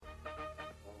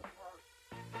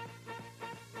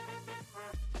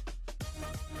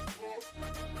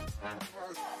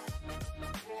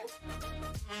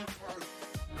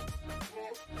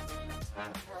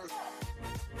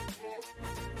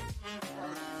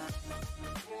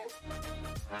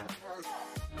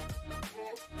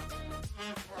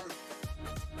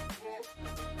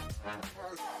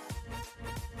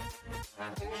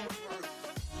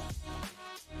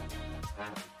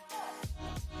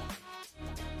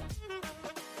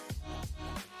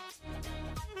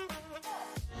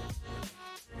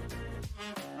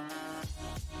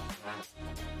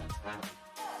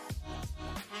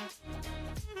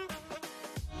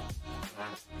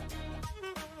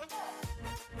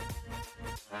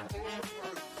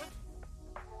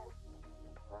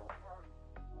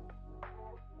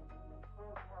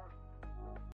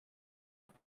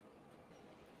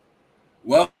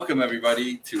Welcome,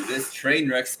 everybody, to this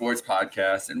Trainwreck Sports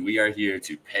Podcast, and we are here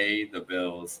to pay the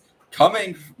bills.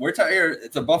 We're tired.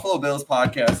 It's a Buffalo Bills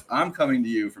podcast. I'm coming to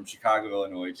you from Chicago,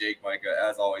 Illinois. Jake Micah,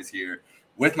 as always, here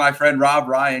with my friend Rob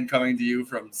Ryan, coming to you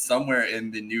from somewhere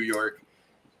in the New York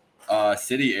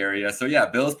City area. So, yeah,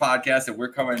 Bills podcast, and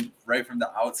we're coming right from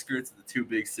the outskirts of the two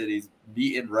big cities,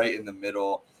 meeting right in the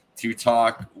middle to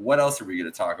talk. What else are we going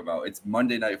to talk about? It's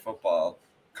Monday Night Football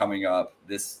coming up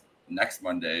this next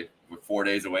Monday. We're 4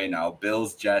 days away now.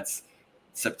 Bills, Jets,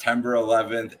 September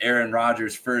 11th. Aaron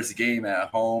Rodgers' first game at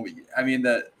home. I mean,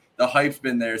 the hype's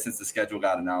been there since the schedule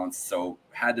got announced, so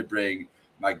had to bring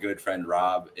my good friend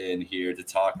Rob in here to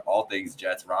talk all things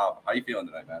Jets. Rob, how you feeling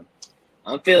tonight, man?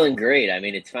 I'm feeling great. I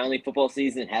mean, it's finally football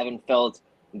season. Haven't felt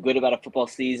good about a football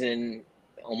season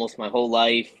almost my whole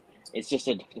life. It's just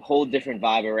a whole different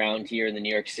vibe around here in the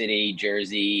New York City,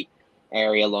 Jersey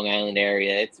area, Long Island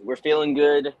area. We're feeling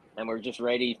good, and we're just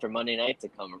ready for Monday night to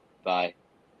come by.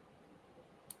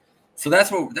 So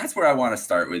that's where I want to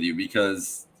start with you,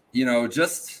 because, you know,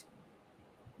 just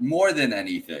more than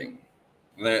anything,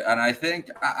 and I think,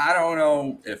 I don't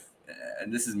know if,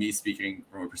 and this is me speaking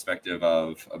from a perspective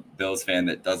of a Bills fan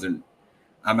that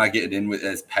I'm not getting in with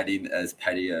as petty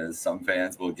as some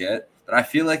fans will get, but I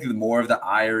feel like the more of the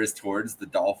ire is towards the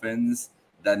Dolphins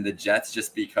than the Jets,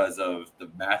 just because of the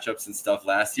matchups and stuff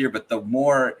last year. But the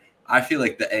more, I feel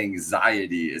like the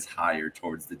anxiety is higher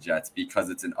towards the Jets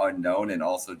because it's an unknown, and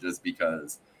also just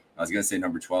because I was going to say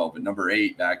number 12, but number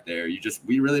 8 back there,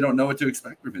 we really don't know what to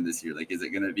expect from him this year. Like, is it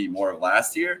going to be more of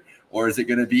last year, or is it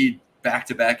going to be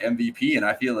back-to-back MVP? And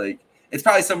I feel like it's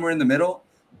probably somewhere in the middle,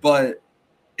 but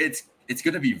it's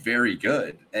going to be very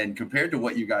good. And compared to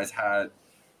what you guys had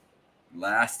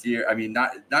last year, I mean,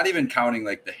 not even counting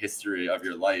like the history of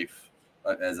your life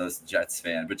as a Jets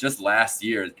fan, but just last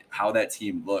year, how that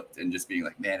team looked, and just being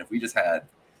like, man, if we just had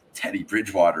Teddy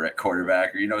Bridgewater at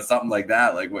quarterback, or, you know, something like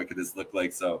that, like, what could this look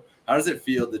like? So how does it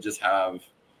feel to just have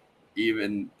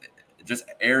even just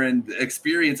Aaron, the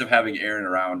experience of having Aaron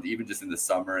around, even just in the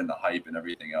summer and the hype and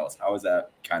everything else? How has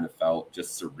that kind of felt?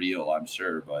 Just surreal, I'm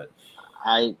sure, but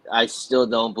I still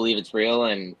don't believe it's real,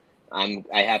 and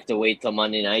I have to wait till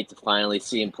Monday night to finally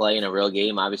see him play in a real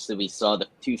game. Obviously, we saw the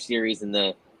 2 series in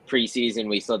the preseason.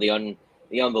 We saw the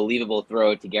unbelievable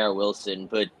throw to Garrett Wilson,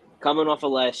 but coming off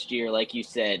of last year, like you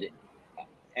said,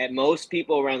 at most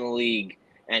people around the league,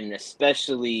 and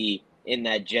especially in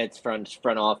that Jets front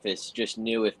office, just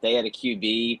knew if they had a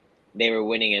QB, they were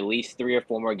winning at least 3 or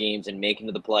 4 more games and making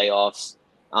to the playoffs.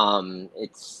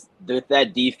 It's with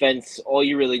that defense, all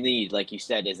you really need, like you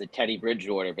said, is a Teddy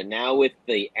Bridgewater. But now with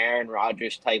the Aaron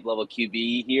Rodgers type level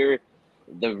QB here,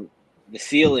 the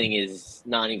ceiling is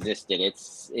non-existent.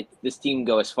 This team can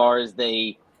go as far as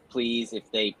they please if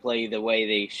they play the way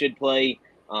they should play.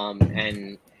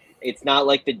 And it's not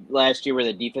like the last year where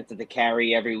the defense had to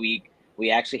carry every week. We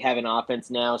actually have an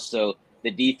offense now, so the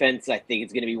defense, I think,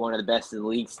 is going to be one of the best in the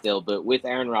league still. But with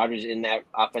Aaron Rodgers in that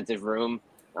offensive room,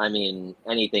 I mean,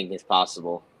 anything is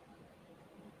possible.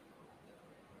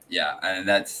 Yeah, and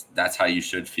that's how you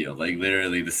should feel. Like,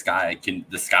 literally, the sky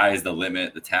is the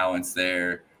limit. The talent's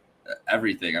there,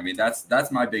 everything. I mean,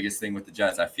 that's my biggest thing with the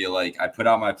Jets. I feel like I put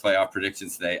out my playoff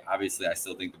predictions today. Obviously, I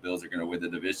still think the Bills are going to win the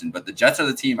division, but the Jets are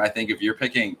the team. I think if you're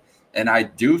picking, and I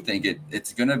do think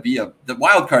it's going to be the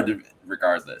wild card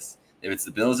regardless. If it's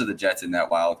the Bills or the Jets in that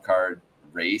wild card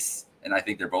race, and I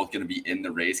think they're both going to be in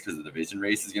the race because the division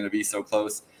race is going to be so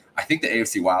close. I think the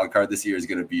AFC wildcard this year is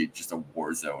going to be just a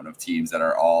war zone of teams that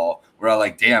we're all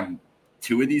like, damn,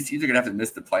 2 of these teams are going to have to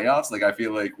miss the playoffs. Like, I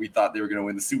feel like we thought they were going to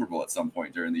win the Super Bowl at some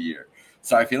point during the year.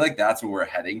 So I feel like that's what we're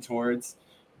heading towards.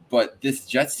 But this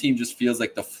Jets team just feels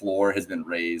like the floor has been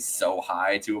raised so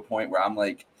high to a point where I'm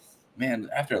like, man,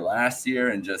 after last year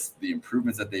and just the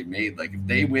improvements that they've made, like, if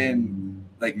they win,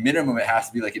 like, minimum, it has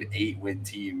to be like an 8-win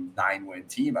team, 9-win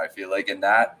team, I feel like. And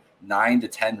that 9 to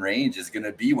 10 range is going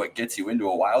to be what gets you into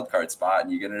a wild card spot,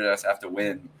 and you're going to just have to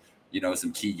win,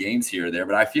 some key games here or there.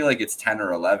 But I feel like it's 10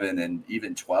 or 11, and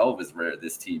even 12 is where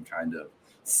this team kind of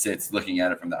sits looking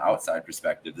at it from the outside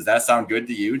perspective. Does that sound good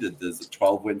to you? Does a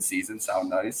 12-win season sound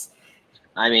nice?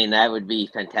 I mean, that would be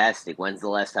fantastic. When's the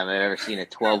last time I've ever seen a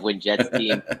 12-win Jets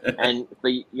team?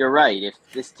 But you're right. If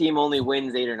this team only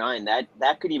wins 8 or 9,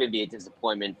 that could even be a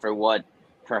disappointment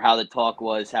for how the talk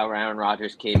was, how Aaron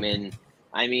Rodgers came in.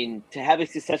 I mean, to have a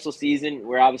successful season,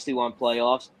 we obviously want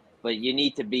playoffs, but you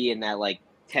need to be in that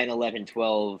 10, 11,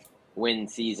 12 win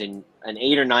season. An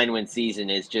 8 or 9 win season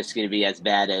is just going to be as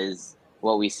bad as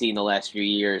what we've seen the last few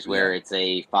years, where it's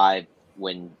a 5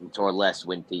 win or less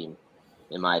win team,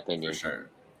 in my opinion. For sure.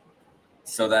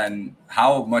 So then,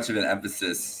 how much of an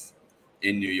emphasis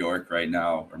in New York right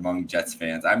now among Jets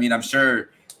fans? I mean, I'm sure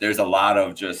there's a lot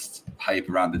of just hype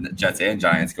around the Jets and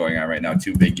Giants going on right now.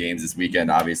 2 big games this weekend,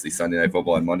 obviously Sunday Night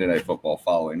Football and Monday Night Football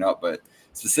following up. But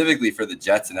specifically for the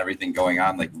Jets and everything going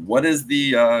on, what is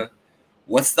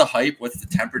what's the hype? What's the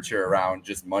temperature around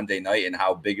just Monday night, and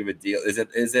how big of a deal is it?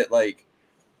 Is it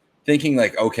thinking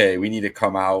okay, we need to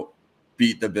come out,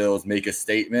 beat the Bills, make a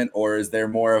statement? Or is there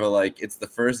more of a it's the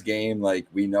first game,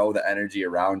 we know the energy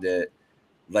around it,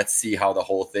 let's see how the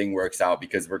whole thing works out,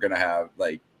 because we're gonna have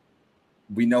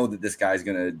we know that this guy's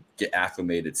gonna get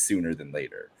acclimated sooner than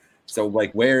later? So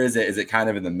where is it? Is it kind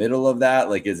of in the middle of that?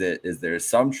 Is there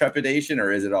some trepidation,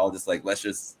 or is it all just let's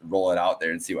just roll it out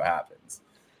there and see what happens?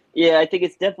 Yeah, I think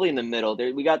it's definitely in the middle.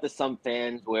 We got some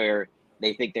fans where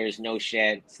they think there's no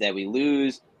chance that we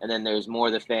lose, and then there's more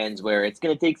of the fans where it's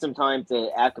going to take some time to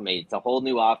acclimate. It's a whole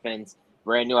new offense,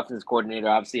 brand new offensive coordinator,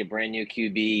 obviously a brand new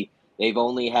QB. They've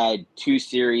only had 2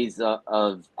 series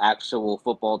of actual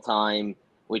football time,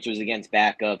 which was against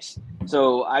backups.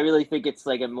 So I really think it's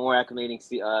a more acclimating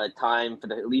time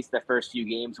for at least the first few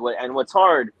games. What's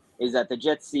hard is that the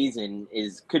Jets season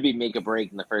could be make or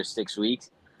break in the first 6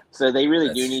 weeks. So they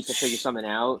really do need to figure something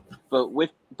out. But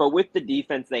with the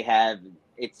defense they have,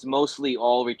 it's mostly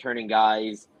all returning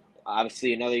guys.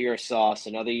 Obviously, another year of Sauce,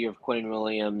 another year of Quinn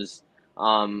Williams.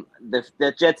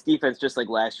 The Jets defense, just like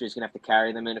last year, is going to have to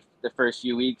carry them in the first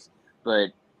few weeks. But,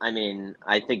 I mean,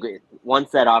 I think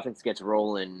once that offense gets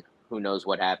rolling, who knows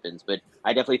what happens. But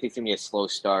I definitely think it's going to be a slow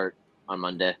start on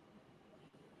Monday.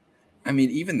 I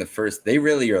mean, even the first, they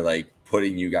really are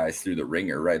putting you guys through the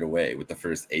ringer right away with the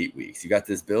first 8 weeks. You got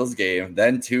this Bills game,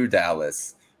 then to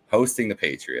Dallas, hosting the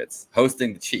Patriots,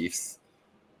 hosting the Chiefs,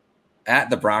 at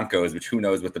the Broncos, which who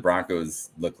knows what the Broncos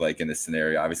look like in this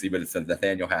scenario, obviously, but it's a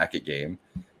Nathaniel Hackett game.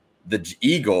 The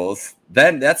Eagles,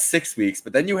 then that's 6 weeks,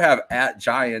 but then you have at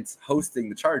Giants hosting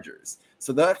the Chargers.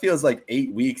 So that feels like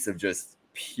 8 weeks of just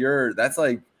pure,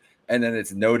 and then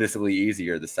it's noticeably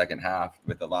easier the second half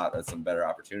with a lot of some better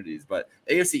opportunities. But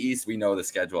AFC East, we know the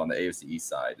schedule on the AFC East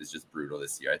side is just brutal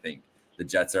this year. I think the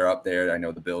Jets are up there. I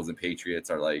know the Bills and Patriots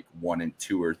are 1 and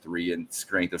 2 or 3 in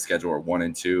strength of schedule, or 1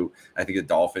 and 2. I think the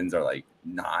Dolphins are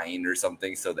 9 or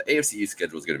something. So the AFC East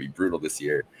schedule is going to be brutal this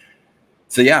year.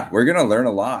 So yeah, we're going to learn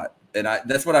a lot. And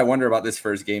that's what I wonder about this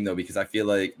first game, though, because I feel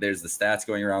like there's the stats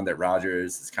going around that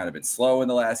Rodgers has kind of been slow in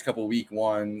the last couple week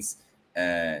ones.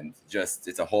 And just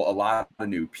it's a lot of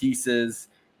new pieces.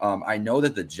 I know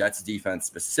that the Jets defense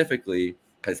specifically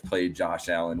has played Josh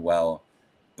Allen well,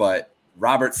 but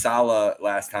Robert Saleh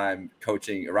last time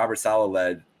coaching, Robert Saleh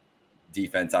led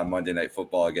defense on Monday Night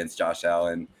Football against Josh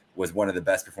Allen, was one of the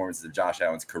best performances of Josh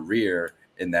Allen's career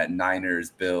in that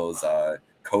Niners-Bills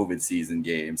COVID season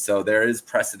game. So there is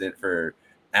precedent for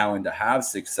Allen to have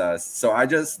success. So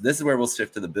this is where we'll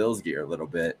shift to the Bills gear a little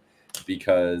bit,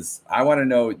 because I want to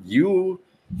know, you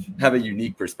have a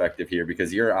unique perspective here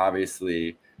because you're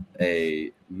obviously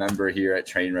a member here at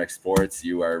Trainwreck Sports.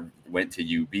 You went to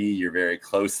UB. You're very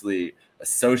closely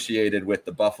associated with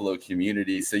the Buffalo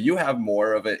community. So you have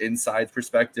more of an inside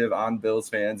perspective on Bills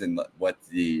fans and what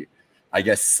the, I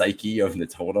guess, psyche of the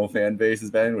total fan base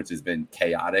has been, which has been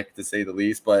chaotic to say the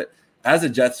least. But as a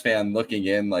Jets fan looking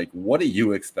in, what do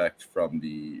you expect from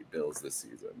the Bills this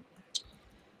season?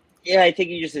 Yeah, I think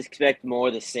you just expect more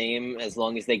of the same. As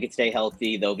long as they could stay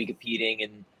healthy, they'll be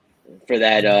competing for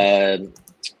that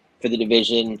for the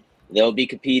division. They'll be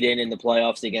competing in the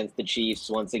playoffs against the Chiefs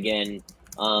once again.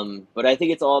 But I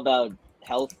think it's all about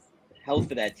health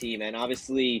for that team. And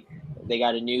obviously, they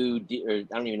got a new, or I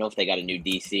don't even know if they got a new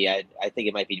DC. I think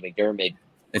it might be McDermott.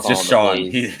 It's just Sean.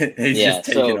 He's just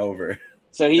taking over.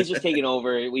 So he's just taking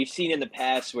over. We've seen in the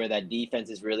past where that defense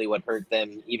is really what hurt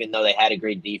them, even though they had a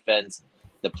great defense.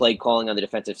 The play calling on the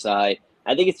defensive side.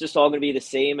 I think it's just all going to be the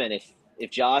same. And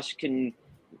if Josh can,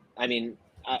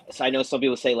 so I know some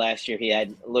people say last year he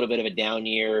had a little bit of a down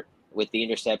year with the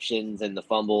interceptions and the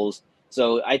fumbles.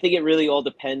 So I think it really all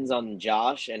depends on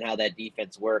Josh and how that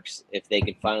defense works, if they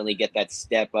can finally get that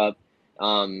step up.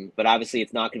 But obviously,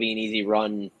 it's not going to be an easy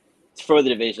run for the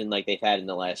division like they've had in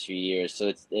the last few years.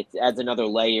 So it adds another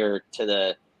layer to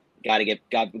the got to get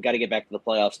back to the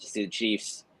playoffs to see the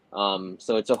Chiefs.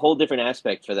 So it's a whole different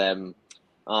aspect for them.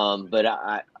 But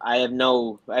I have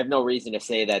no reason to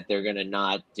say that they're going to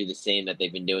not do the same that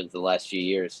they've been doing for the last few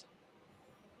years.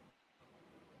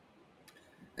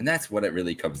 And that's what it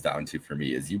really comes down to for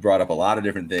me. Is you brought up a lot of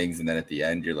different things, and then at the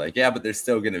end you're like, yeah, but they're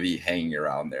still going to be hanging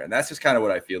around there. And that's just kind of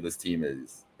what I feel this team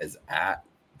is at.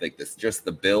 Like this, just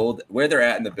the build where they're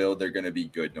at in the build, they're going to be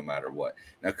good no matter what.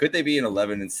 Now, could they be an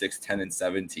 11-6,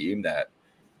 10-7 team that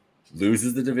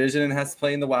loses the division and has to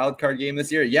play in the wild card game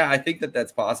this year? Yeah, I think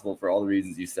that's possible for all the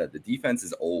reasons you said. The defense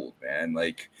is old, man.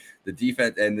 Like the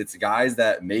defense, and it's guys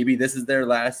that maybe this is their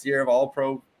last year of all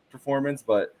pro performance,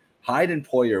 but Hyde and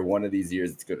Poyer, one of these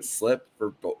years, it's going to slip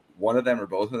for one of them or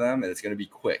both of them, and it's going to be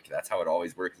quick. That's how it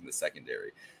always works in the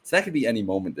secondary. So that could be any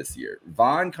moment this year.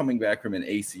 Vaughn coming back from an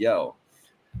ACL.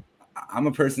 I'm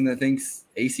a person that thinks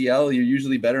ACL, you're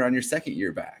usually better on your second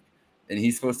year back. And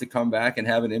he's supposed to come back and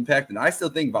have an impact. And I still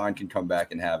think Vaughn can come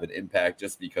back and have an impact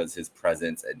just because his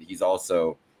presence, and he's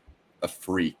also a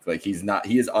freak. Like he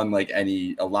is unlike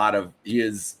he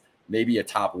is maybe a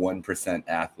top 1%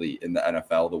 athlete in the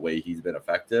NFL, the way he's been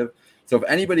effective. So if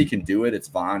anybody can do it, it's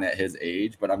Vaughn at his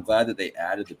age, but I'm glad that they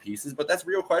added the pieces. But that's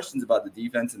real questions about the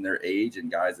defense and their age and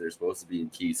guys that are supposed to be in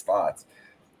key spots.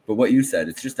 But what you said,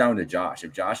 it's just down to Josh.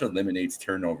 If Josh eliminates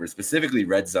turnovers, specifically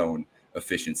red zone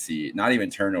efficiency, not even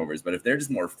turnovers, but if they're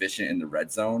just more efficient in the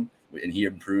red zone and he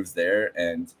improves there,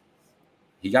 and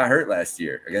he got hurt last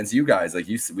year against you guys. Like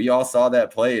we all saw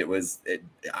that play.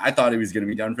 I thought he was going to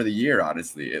be done for the year.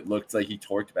 Honestly, it looked like he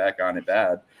torqued back on it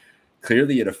bad.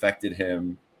 Clearly it affected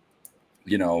him,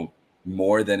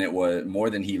 more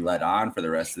than he let on for the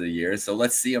rest of the year. So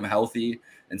let's see him healthy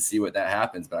and see what that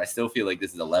happens. But I still feel like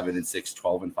this is 11-6,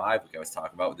 12-5, like I was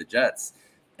talking about with the Jets.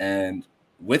 And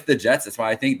with the Jets, that's why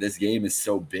I think this game is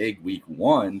so big week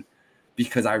one,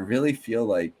 because I really feel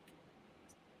like,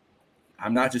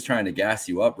 I'm not just trying to gas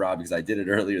you up, Rob, because I did it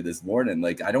earlier this morning.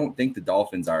 Like, I don't think the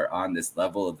Dolphins are on this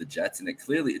level of the Jets. And it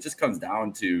just comes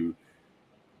down to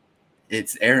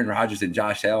it's Aaron Rodgers and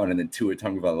Josh Allen and then Tua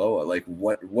Tagovailoa. Like,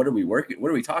 what are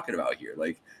we talking about here?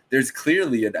 Like, there's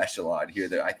clearly an echelon here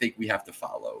that I think we have to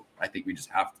follow. I think we just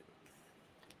have to.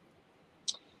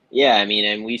 Yeah, I mean,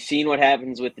 and we've seen what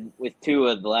happens with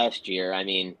Tua the last year. I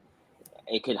mean,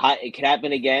 it could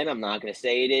happen again. I'm not going to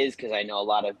say it is, because I know a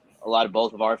lot of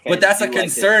both of our fans. But that's a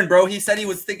concern, bro. He said he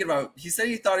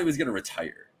thought he was going to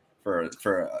retire for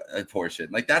a portion.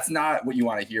 Like, that's not what you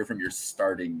want to hear from your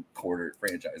starting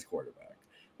franchise quarterback,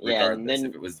 regardless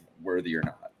if it was worthy or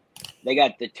not. They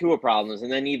got the Tua problems,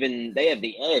 and then even they have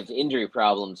injury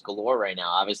problems galore right now.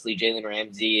 Obviously, Jalen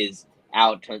Ramsey is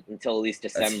out until at least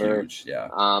December. That's huge, yeah.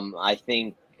 I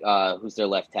think who's their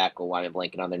left tackle? Why am I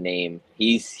blanking on their name?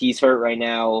 He's hurt right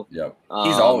now. Yep.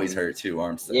 He's always hurt too,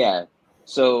 Armstead. Yeah.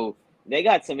 So they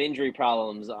got some injury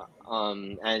problems,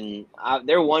 and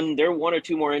they're one or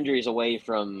two more injuries away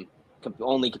from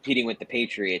only competing with the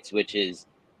Patriots, which is,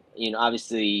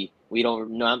 obviously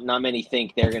not many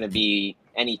think they're going to be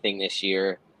anything this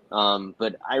year.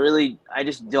 But I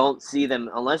just don't see them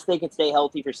unless they can stay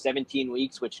healthy for 17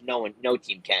 weeks, which no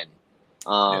team can.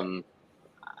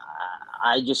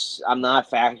 I'm not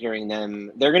factoring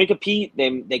them. They're going to compete.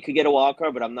 They could get a wild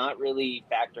card, but I'm not really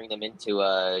factoring them into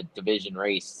a division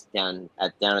race down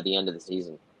at the end of the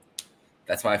season.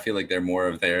 That's why I feel like they're more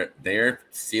of their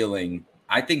ceiling.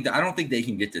 I don't think they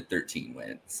can get to 13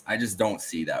 wins. I just don't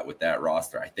see that with that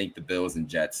roster. I think the Bills and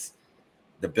Jets,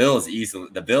 the Bills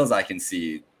I can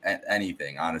see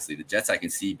anything, honestly. The Jets I can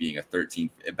see being a 13,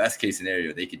 best case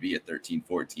scenario, they could be a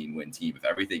 13-14 win team. If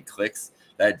everything clicks,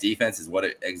 that defense is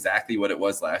exactly what it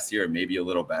was last year, and maybe a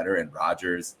little better. And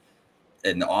Rodgers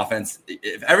and the offense,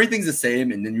 if everything's the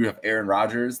same, and then you have Aaron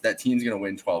Rodgers, that team's going to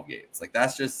win 12 games. Like,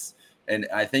 that's just, and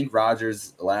I think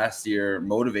Rodgers last year,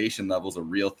 motivation level's a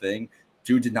real thing.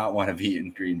 Dude did not want to be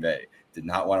in Green Bay, did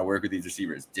not want to work with these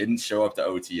receivers, didn't show up to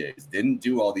OTAs, didn't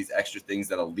do all these extra things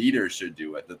that a leader should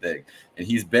do at the thing. And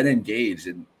he's been engaged,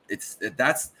 and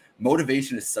that's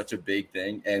motivation is such a big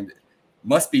thing. And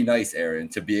must be nice, Aaron,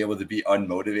 to be able to be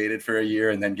unmotivated for a year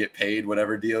and then get paid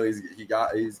whatever deal he's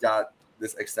got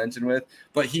this extension with.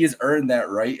 But he has earned that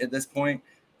right at this point.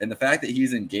 And the fact that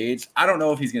he's engaged, I don't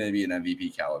know if he's going to be an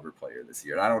MVP caliber player this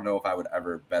year. And I don't know if I would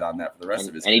ever bet on that for the rest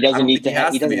of his career. And he doesn't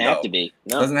have to be.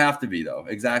 No. Doesn't have to be, though.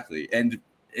 Exactly. And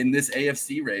in this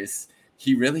AFC race,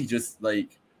 he really just,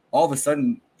 like, all of a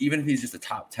sudden, even if he's just a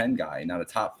top 10 guy, not a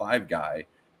top 5 guy,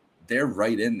 they're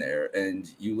right in there. And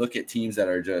you look at teams that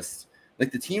are just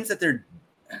like the teams that they're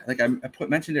like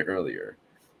mentioned it earlier.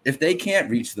 If they can't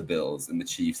reach the Bills and the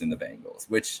Chiefs and the Bengals,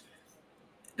 which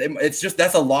it's just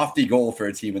that's a lofty goal for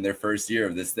a team in their first year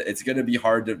of this. It's going to be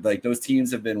hard to like those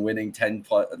teams have been winning 10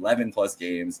 plus 11 plus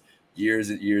games years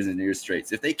and years and years straight.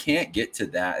 So if they can't get to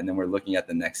that, and then we're looking at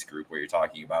the next group where you're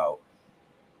talking about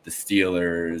the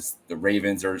Steelers, the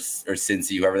Ravens, or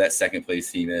Cincy, whoever that second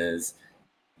place team is,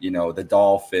 the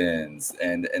Dolphins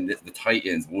and the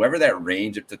Titans, whoever that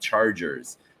range of the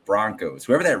Chargers, Broncos,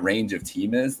 whoever that range of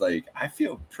team is, like I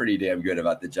feel pretty damn good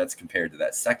about the Jets compared to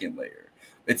that second layer.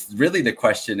 It's really the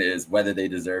question is whether they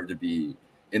deserve to be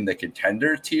in the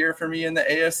contender tier for me in the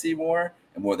AFC more.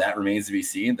 And that remains to be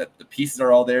seen. That the pieces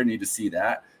are all there, need to see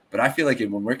that. But I feel like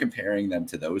when we're comparing them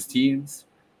to those teams,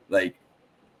 like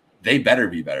they better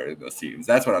be better than those teams.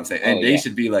 That's what I'm saying. And they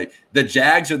should be like the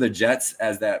Jags or the Jets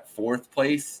as that fourth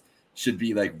place should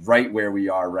be like right where we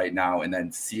are right now. And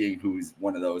then seeing who's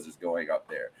one of those is going up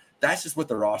there. That's just what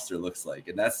the roster looks like.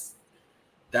 And that's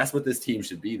what this team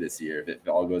should be this year if it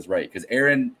all goes right. Because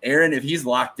Aaron, if he's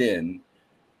locked in,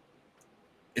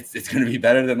 it's going to be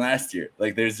better than last year.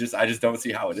 Like I just don't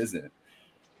see how it isn't.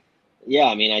 Yeah,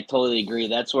 I mean, I totally agree.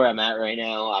 That's where I'm at right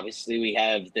now. Obviously, we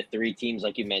have the 3 teams,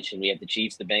 like you mentioned. We have the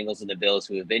Chiefs, the Bengals, and the Bills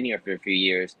who have been here for a few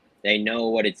years. They know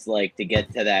what it's like to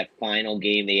get to that final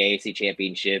game, the AFC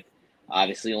Championship.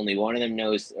 Obviously, only one of them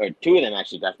knows, or 2 of them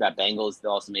actually got that. Bengals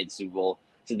also made the Super Bowl.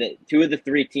 So the 2 of the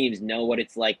 3 teams know what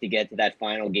it's like to get to that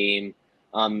final game.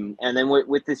 And then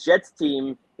with this Jets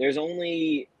team, there's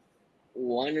only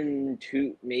 1 and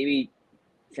 2, maybe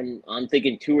I'm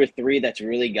thinking 2 or 3 that's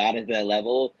really got it to that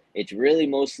level. It's really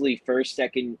mostly first,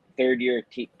 second, third year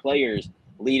players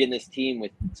leading this team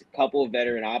with a couple of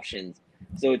veteran options.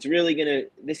 So it's really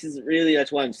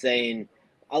that's why I'm saying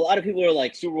a lot of people are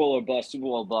like Super Bowl or bust, Super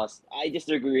Bowl bust. I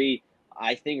disagree.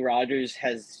 I think Rodgers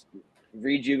has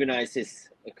rejuvenized his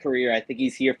career. I think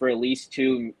he's here for at least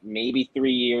 2, maybe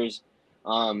 3 years.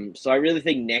 So I really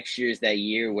think next year is that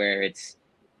year where it's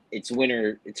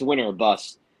winner or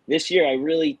bust. This year,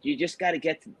 you just got to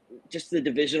get just the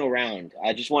divisional round.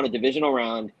 I just want a divisional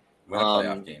round. Win a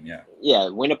playoff game, yeah. Yeah,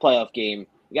 win a playoff game.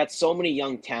 We got so many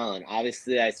young talent.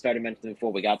 Obviously, I started mentioning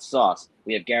before, we got Sauce.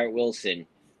 We have Garrett Wilson.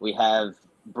 We have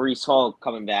Breece Hall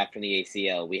coming back from the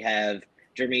ACL. We have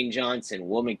Jermaine Johnson,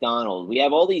 Will McDonald. We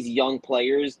have all these young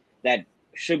players that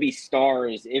should be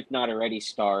stars, if not already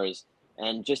stars.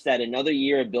 And just that another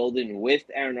year of building with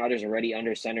Aaron Rodgers already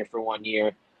under center for 1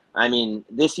 year. I mean,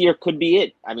 this year could be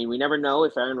it. I mean, we never know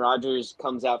if Aaron Rodgers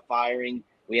comes out firing.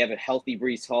 We have a healthy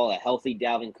Breece Hall, a healthy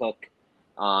Dalvin Cook,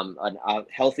 a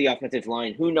healthy offensive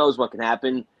line. Who knows what can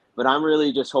happen? But I'm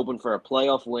really just hoping for a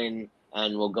playoff win,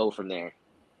 and we'll go from there.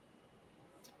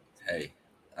 Hey,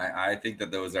 I think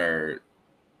that those are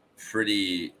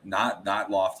pretty not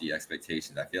lofty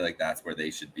expectations. I feel like that's where they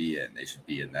should be in. They should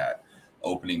be in that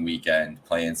opening weekend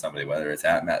playing somebody, whether it's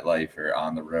at MetLife or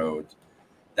on the road.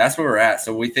 That's where we're at.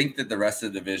 So we think that the rest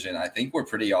of the division, I think we're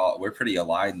pretty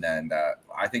aligned then. That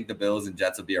I think the Bills and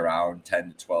Jets will be around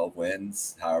 10 to 12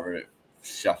 wins, however it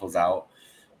shuffles out.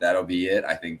 That'll be it.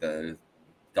 I think the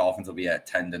Dolphins will be at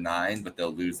 10-9, but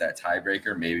they'll lose that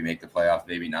tiebreaker, maybe make the playoff,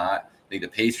 maybe not. I think the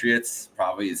Patriots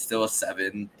probably is still a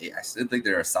 7. I still think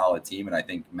they're a solid team, and I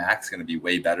think Mac's going to be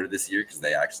way better this year because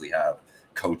they actually have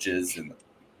coaches and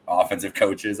offensive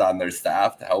coaches on their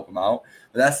staff to help them out.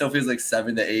 But that still feels like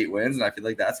 7 to 8 wins, and I feel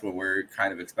like that's what we're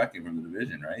kind of expecting from the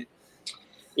division, right?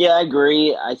 Yeah, I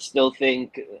agree. I still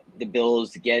think the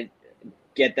Bills get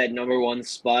that number 1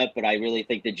 spot, but I really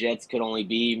think the Jets could only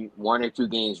be 1 or 2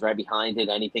 games right behind it.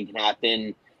 Anything can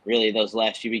happen, really, those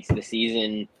last few weeks of the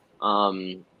season.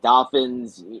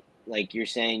 Dolphins, like you're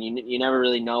saying, you never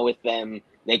really know with them.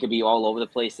 They could be all over the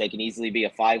place. They can easily be a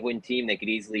 5-win team. They could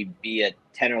easily be a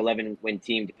 10 or 11-win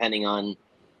team, depending on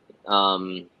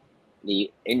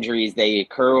the injuries they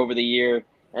occur over the year.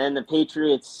 And the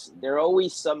Patriots, they're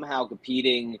always somehow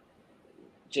competing.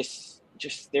 Just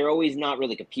they're always not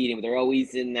really competing, but they're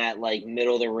always in that like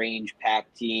middle of the range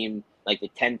pack team, like the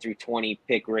 10 through 20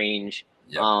 pick range.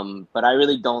 Yep. But I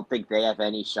really don't think they have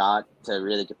any shot to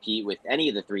really compete with any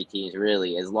of the 3 teams,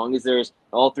 really. As long as there's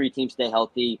all 3 teams stay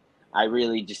healthy, I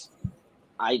really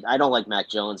I don't like Mac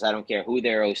Jones. I don't care who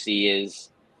their OC is.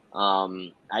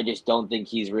 I just don't think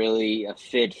he's really a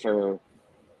fit to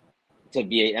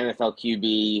be an NFL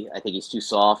QB. I think he's too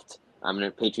soft.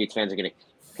 Patriots fans are going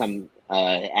to come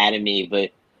at me,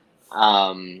 but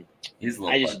I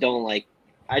just don't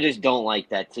like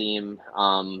that team.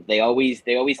 They always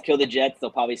kill the Jets. They'll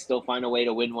probably still find a way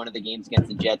to win one of the games against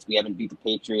the Jets. We haven't beat the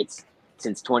Patriots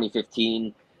since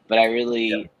 2015. but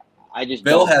I just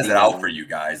Bill don't has see it out them. for you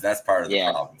guys. That's part of the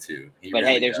Yeah. problem too. He But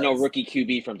hey, really there's no does. rookie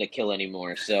QB from to kill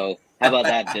anymore. So how about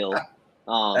that, Bill?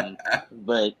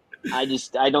 But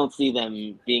I don't see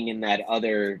them being in that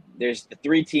other. There's the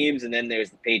three teams, and then there's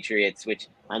the Patriots. Which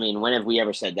I mean, when have we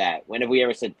ever said that? When have we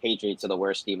ever said Patriots are the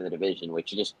worst team in the division?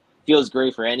 Which just feels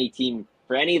great for any team,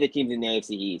 for any of the teams in the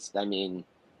AFC East. I mean,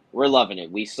 we're loving it.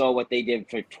 We saw what they did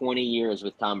for 20 years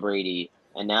with Tom Brady,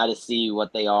 and now to see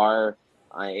what they are,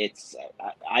 I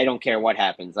don't care what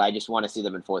happens. I just want to see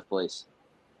them in fourth place.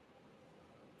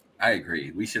 I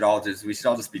agree. We should all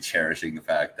just be cherishing the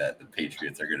fact that the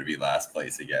Patriots are going to be last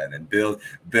place again, and Bill's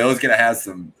going to have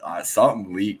some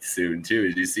something leaked soon too.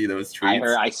 Did you see those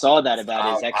tweets? I saw that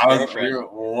about his ex-girlfriend.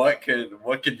 What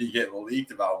could be getting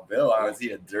leaked about Bill? Is he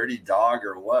a dirty dog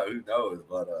or what? Who knows?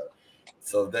 But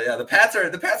so the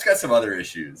Pats got some other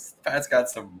issues. The Pats got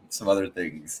some other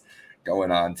things going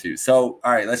on too. So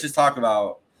all right, let's just talk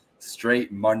about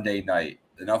straight Monday night.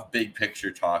 Enough big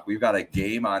picture talk. We've got a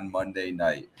game on Monday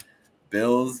night.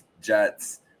 Bills,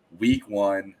 Jets, week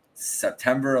 1,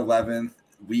 September 11th.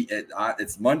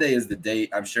 It's Monday is the date.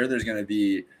 I'm sure there's going to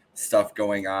be stuff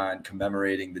going on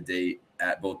commemorating the date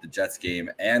at both the Jets game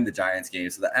and the Giants game.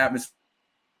 So the atmosphere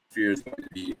is going to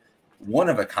be one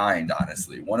of a kind,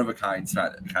 honestly. One of a kind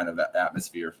kind of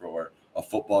atmosphere for a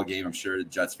football game. I'm sure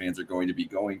Jets fans are going to be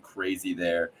going crazy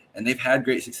there. And they've had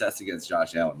great success against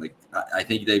Josh Allen. Like I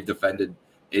think they've defended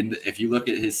if you look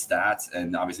at his stats,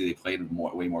 and obviously they played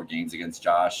way more games against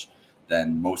Josh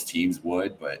than most teams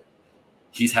would, but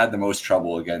he's had the most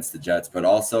trouble against the Jets. But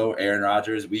also Aaron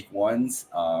Rodgers, week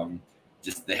 1s,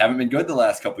 just they haven't been good the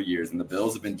last couple of years, and the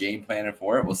Bills have been game planning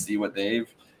for it. We'll see what the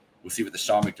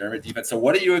Sean McDermott defense. So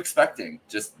what are you expecting?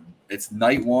 Just it's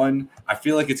night 1. I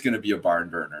feel like it's going to be a barn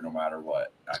burner no matter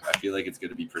what. I feel like it's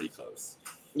going to be pretty close.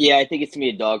 Yeah, I think it's going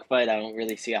to be a dogfight. I don't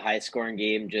really see a high-scoring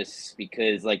game just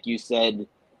because, like you said,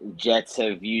 Jets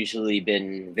have usually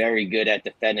been very good at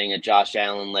defending a Josh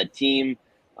Allen-led team.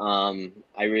 And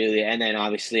then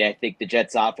obviously I think the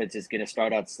Jets offense is going to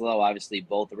start out slow. Obviously,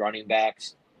 both running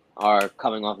backs are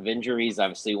coming off of injuries.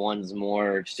 Obviously, one's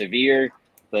more severe,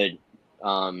 but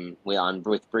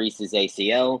with Brees'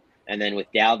 ACL, and then with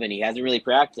Dalvin, he hasn't really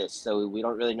practiced, so we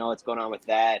don't really know what's going on with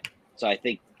that. So I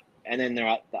think, and then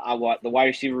the wide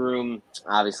receiver room,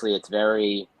 obviously, it's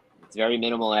very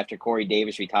minimal after Corey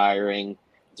Davis retiring.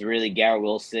 It's really Garrett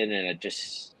Wilson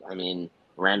and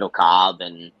Randall Cobb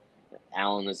and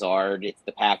Alan Lazard. It's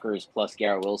the Packers plus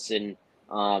Garrett Wilson.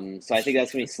 So I think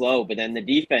that's going to be slow. But then the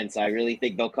defense, I really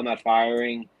think they'll come out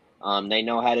firing. They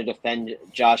know how to defend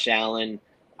Josh Allen.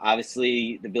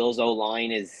 Obviously, the Bills'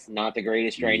 O-line is not the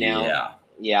greatest right now.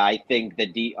 Yeah, I think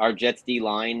our Jets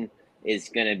D-line is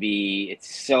going to be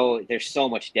there's so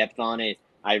much depth on it.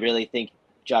 I really think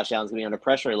Josh Allen's going to be under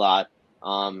pressure a lot.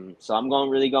 So I'm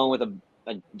really going with a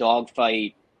dog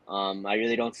fight. I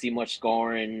really don't see much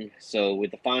scoring. So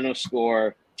with the final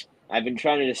score, I've been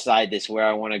trying to decide where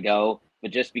I want to go,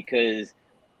 but just because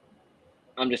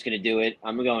I'm just going to do it,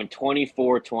 I'm going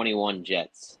 24-21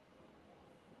 Jets.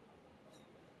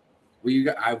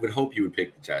 Well, I would hope you would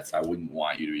pick the Jets. I wouldn't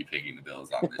want you to be picking the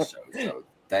Bills on this show. So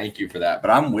thank you for that.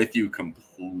 But I'm with you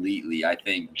completely. I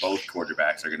think both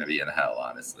quarterbacks are going to be in hell,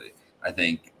 honestly. I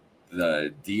think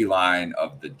the D-line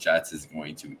of the Jets is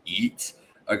going to eat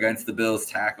against the Bills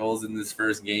tackles in this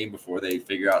first game before they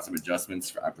figure out some adjustments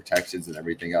for protections and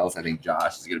everything else. I think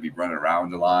Josh is going to be running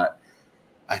around a lot.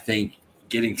 I think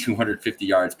getting 250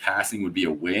 yards passing would be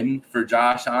a win for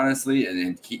Josh, honestly,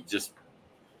 and keep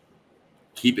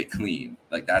it clean.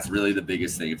 Like that's really the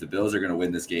biggest thing. If the Bills are going to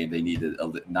win this game, they need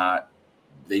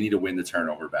to win the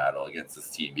turnover battle against this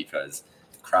team because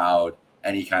the crowd,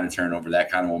 any kind of turnover,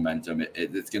 that kind of momentum,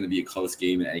 it's going to be a close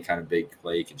game, and any kind of big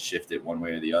play can shift it one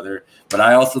way or the other. But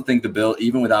I also think the Bills,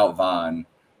 even without Vaughn,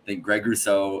 I think Greg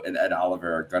Rousseau and Ed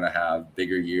Oliver are going to have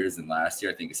bigger years than last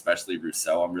year. I think especially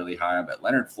Rousseau I'm really high on, but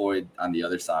Leonard Floyd on the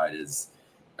other side is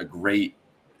a great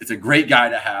guy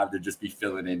to have to just be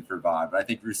filling in for Vaughn. But I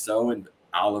think Rousseau and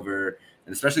Oliver,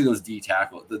 and especially those the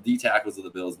D tackles of the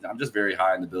Bills, I'm just very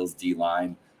high on the Bills D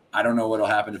line. I don't know what'll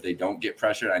happen if they don't get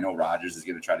pressured. I know Rodgers is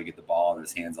going to try to get the ball out of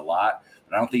his hands a lot,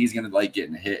 but I don't think he's going to like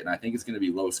getting hit. And I think it's going to be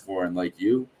low scoring like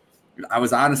you. I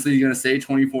was honestly going to say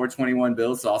 24-21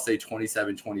 Bills, so I'll say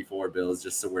 27-24 Bills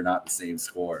just so we're not the same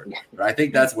score. But I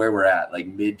think that's where we're at, like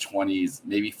mid-20s,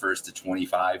 maybe first to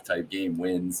 25 type game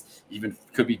wins. Even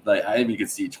could be like I even could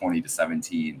see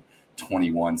 20-17,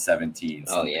 21-17,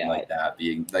 something like that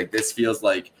being like this feels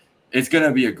like it's going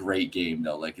to be a great game,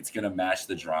 though. Like, it's going to match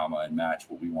the drama and match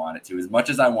what we want it to. As much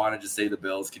as I wanted to say the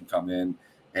Bills can come in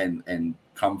and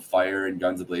come fire and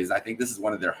guns ablaze, I think this is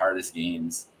one of their hardest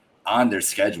games on their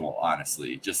schedule,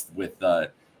 honestly, just with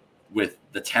the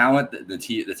talent,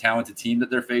 the talented team that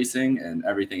they're facing, and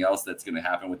everything else that's going to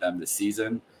happen with them this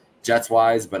season, Jets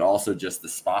wise, but also just the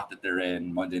spot that they're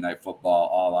in. Monday Night Football,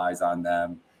 all eyes on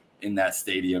them in that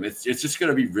stadium. It's just going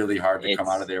to be really hard to come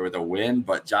out of there with a win.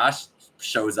 But Josh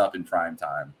shows up in prime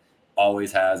time,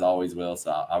 always has, always will.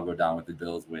 So I'll go down with the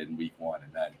Bills win week 1,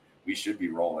 and then we should be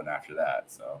rolling after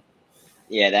that. So.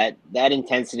 Yeah, that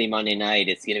intensity Monday night,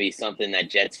 it's going to be something that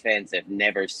Jets fans have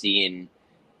never seen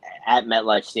at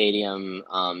MetLife Stadium,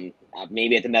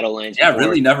 maybe at the Meadowlands. Yeah, before,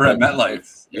 really never at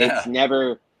MetLife. It's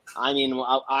never. I mean,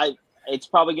 it's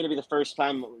probably going to be the first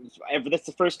time. That's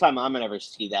the first time I'm going to ever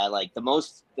see that. Like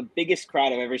the biggest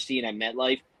crowd I've ever seen at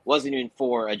MetLife wasn't even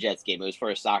for a Jets game. It was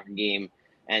for a soccer game,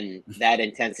 and that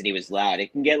intensity was loud.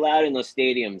 It can get loud in those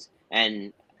stadiums,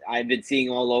 and I've been seeing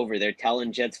all over. They're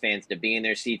telling Jets fans to be in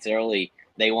their seats early.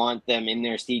 They want them in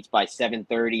their seats by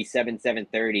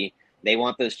 7:30. They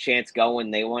want those chants going.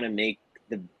 They want to make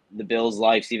the Bills'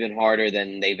 lives even harder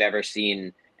than they've ever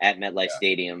seen at MetLife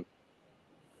Stadium.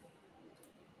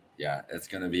 Yeah, it's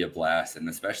going to be a blast, and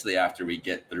especially after we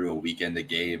get through a weekend of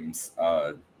games,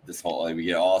 we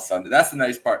get all Sunday. That's the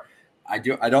nice part. I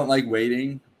don't like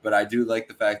waiting, but I do like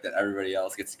the fact that everybody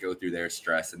else gets to go through their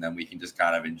stress, and then we can just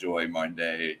kind of enjoy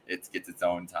Monday. It gets its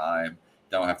own time.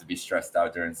 Don't have to be stressed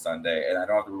out during Sunday, and I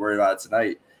don't have to worry about it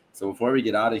tonight. So before we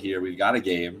get out of here, we've got a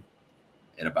game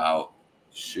in about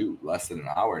less than an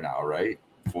hour now, right?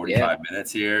 45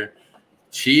 minutes here.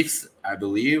 Chiefs, I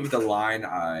believe the line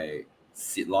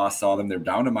saw them. They're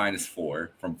down to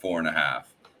 -4 from 4.5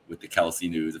 with the Kelsey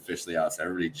news officially out. So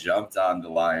everybody jumped on the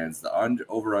Lions. The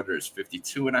over under is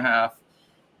 52.5.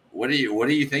 What are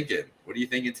you thinking? What are you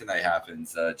thinking tonight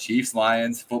happens? Chiefs,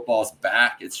 Lions, football's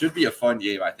back. It should be a fun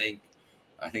game. I think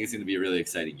it's going to be a really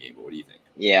exciting game. But what do you think?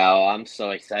 Yeah, I'm so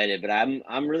excited. But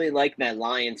I'm really liking that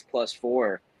Lions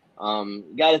 +4.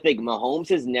 Got to think Mahomes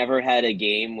has never had a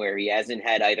game where he hasn't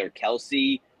had either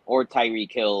Kelsey or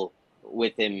Tyreek Hill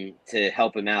with him to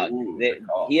help him out.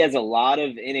 He has a lot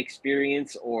of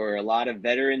inexperience or a lot of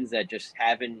veterans that just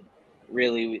haven't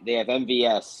really. They have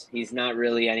MVS. He's not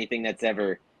really anything that's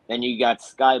ever. Then you got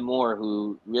Sky Moore,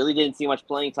 who really didn't see much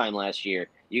playing time last year.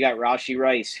 You got Rashee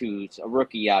Rice, who's a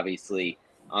rookie, obviously.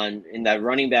 In that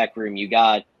running back room, you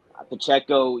got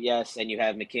Pacheco, yes, and you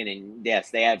have McKinnon.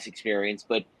 Yes, they have experience,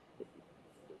 but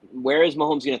where is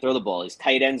Mahomes going to throw the ball? His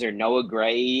tight ends are Noah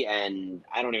Gray, and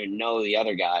I don't even know the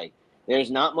other guy.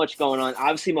 There's not much going on.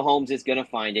 Obviously, Mahomes is going to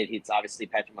find it. It's obviously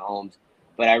Patrick Mahomes,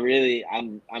 but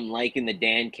I'm liking the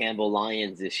Dan Campbell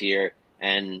Lions this year,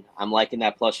 and I'm liking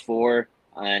that +4,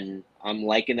 and I'm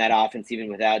liking that offense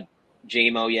even without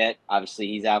J-Mo yet. Obviously,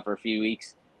 he's out for a few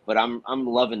weeks, but I'm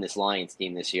loving this Lions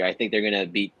team this year. I think they're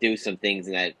going to do some things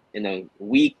in the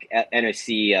weak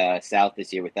NFC South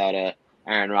this year without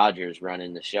Aaron Rodgers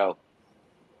running the show.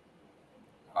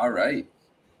 All right.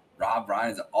 Rob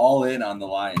Ryan's all in on the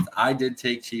Lions. I did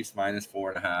take Chiefs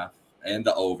 -4.5 and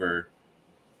the over.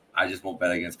 I just won't bet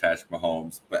against Patrick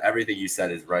Mahomes. But everything you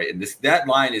said is right. And that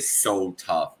line is so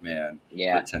tough, man.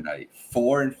 Yeah. For tonight.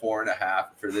 4 and 4.5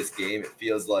 for this game. It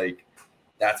feels like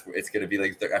that's where it's going to be.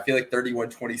 Like I feel like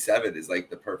 31-27 is like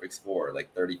the perfect score,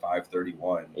 like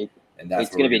 35-31. And that's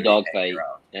it's going to be a dogfight,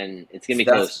 and it's going to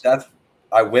be close.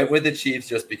 I went with the Chiefs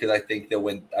just because I think they'll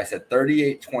win. I said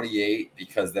 38-28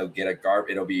 because they'll get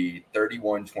it'll be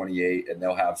 31-28, and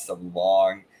they'll have some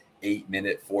long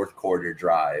 8-minute fourth quarter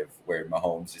drive where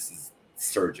Mahomes just is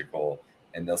surgical,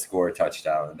 and they'll score a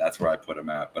touchdown, and that's where I put them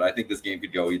at. But I think this game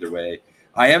could go either way.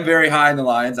 I am very high on the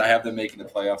Lions. I have them making the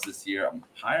playoffs this year. I'm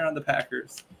higher on the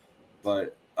Packers,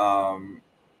 but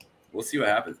we'll see what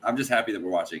happens. I'm just happy that we're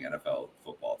watching NFL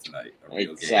football tonight.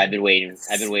 I've been waiting.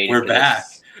 We're back.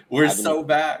 We're so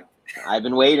back. I've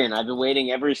been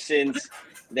waiting ever since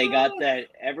they got that.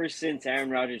 Ever since Aaron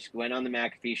Rodgers went on the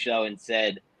McAfee show and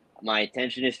said, "My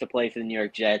intention is to play for the New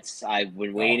York Jets." I've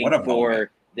been waiting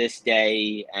for this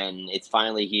day, and it's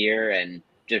finally here, and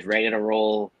just ready to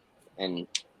roll. And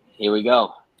here we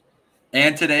go.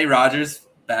 And today, Rodgers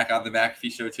back on the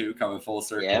McAfee show too, coming full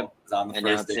circle. Yep. It's on the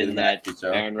first day of the McAfee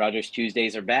show. Aaron Rodgers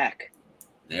Tuesdays are back.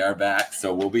 They are back,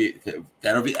 so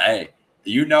hey,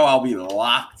 I'll be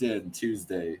locked in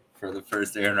Tuesday for the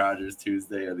first Aaron Rodgers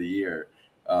Tuesday of the year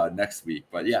next week.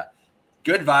 But yeah,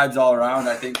 good vibes all around.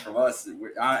 I think from us,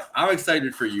 I'm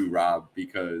excited for you, Rob,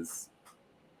 because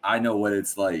I know what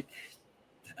it's like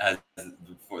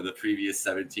for the previous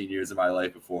 17 years of my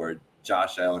life before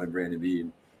Josh Allen and Brandon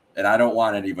Beane. And I don't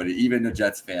want anybody, even a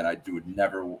Jets fan, would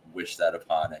never wish that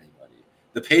upon anybody.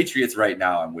 The Patriots right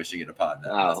now, I'm wishing it upon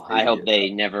them. Oh, I hope they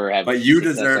never have. But you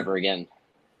deserve ever again.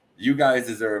 you guys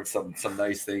deserve some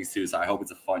nice things too. So I hope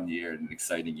it's a fun year and an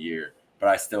exciting year. But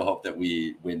I still hope that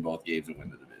we win both games and win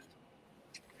the division.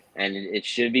 And it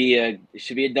should be a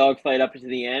dogfight up to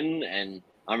the end, and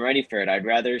I'm ready for it. I'd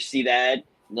rather see that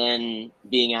than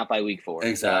being out by week 4.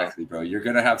 Exactly, so. Bro. You're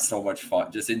gonna have so much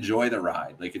fun. Just enjoy the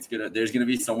ride. Like there's gonna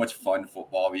be so much fun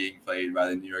football being played by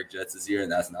the New York Jets this year,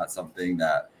 and that's not something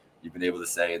that you've been able to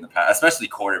say in the past, especially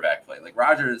quarterback play. Like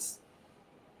Rodgers,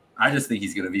 I just think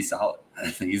he's gonna be solid.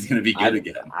 I think he's gonna be good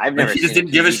again. I've never he just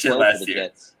didn't give a shit last year.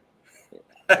 Jets.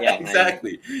 Yeah,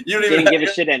 exactly. You don't didn't give a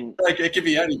shit, and like it could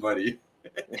be anybody.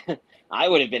 I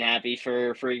would have been happy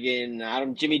for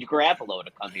friggin' Jimmy Garoppolo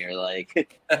to come here.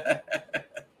 Like,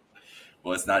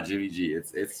 well, it's not Jimmy G.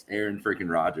 It's Aaron freaking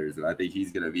Rodgers, and I think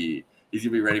he's gonna be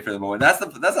ready for the moment. That's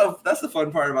the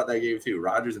fun part about that game too.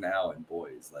 Rodgers and Allen,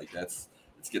 boys, like it's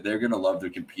good. They're gonna love to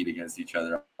compete against each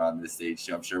other on this stage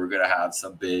too. I'm sure we're gonna have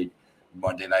some big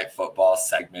Monday Night Football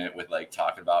segment with like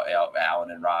talking about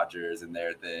Allen and Rodgers and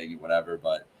their thing, whatever.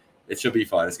 But it should be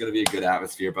fun. It's going to be a good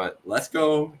atmosphere. But let's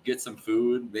go get some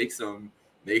food, make some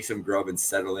grub, and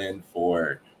settle in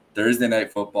for Thursday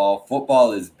Night Football.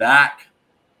 Football is back.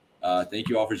 Thank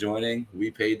you all for joining.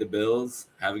 We paid the bills.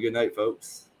 Have a good night,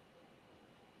 folks.